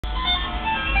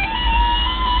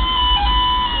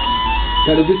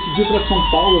Cara, eu decidi ir pra São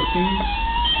Paulo, assim,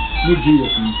 no dia,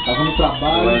 assim. Tava no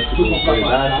trabalho, fui comprar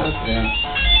passagem.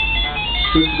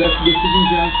 Se eu tivesse decidido um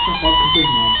dia antes de São Paulo com o teu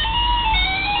irmão.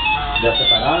 Já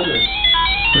separado?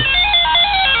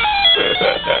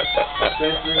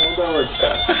 Pensa no irmão da onde,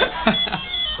 cara?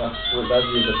 Tá da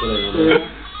vida por aí, né?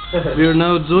 We are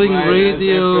now doing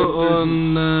radio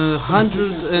on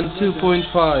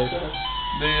 102.5.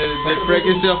 The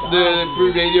frequency of the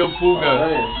free radio Puga.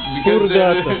 Because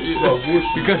the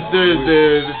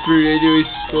free radio is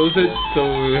closed, so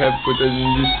we have put it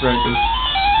in this frequency.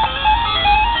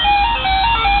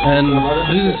 And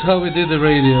this is how we did the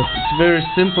radio. It's very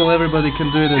simple, everybody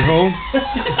can do it at home.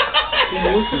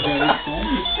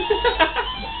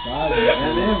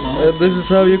 This is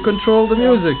how you control the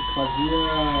music.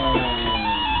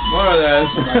 More or less.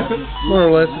 More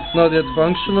or less, it's not yet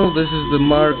functional. This is the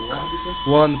Mark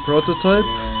 1 prototype.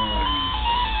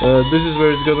 This is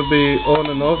where it's gonna be on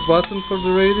and off button for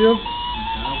the radio.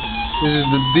 This is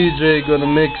the DJ gonna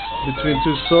mix between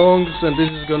two songs, and this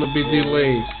is gonna be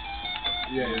delay.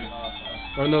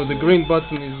 Oh no, the green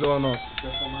button is on off.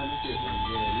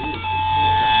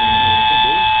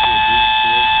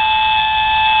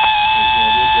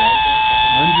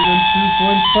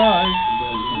 102.5.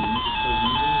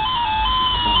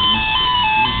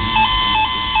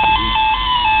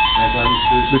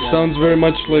 This sounds very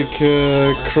much like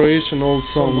a Croatian old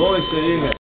song.